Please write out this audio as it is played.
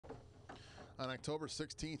On October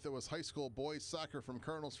 16th, it was high school boys soccer from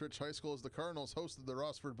Cardinal Stritch High School as the Cardinals hosted the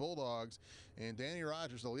Rossford Bulldogs. And Danny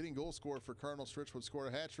Rogers, the leading goal scorer for Cardinal Stritch, would score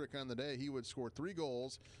a hat trick on the day. He would score 3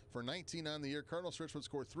 goals for 19 on the year. Cardinal Stritch would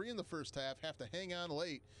score 3 in the first half, have to hang on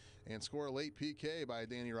late, and score a late PK by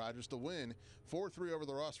Danny Rogers to win 4-3 over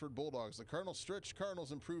the Rossford Bulldogs. The Cardinal Stritch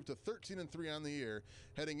Cardinals improved to 13-3 on the year,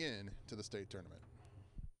 heading in to the state tournament.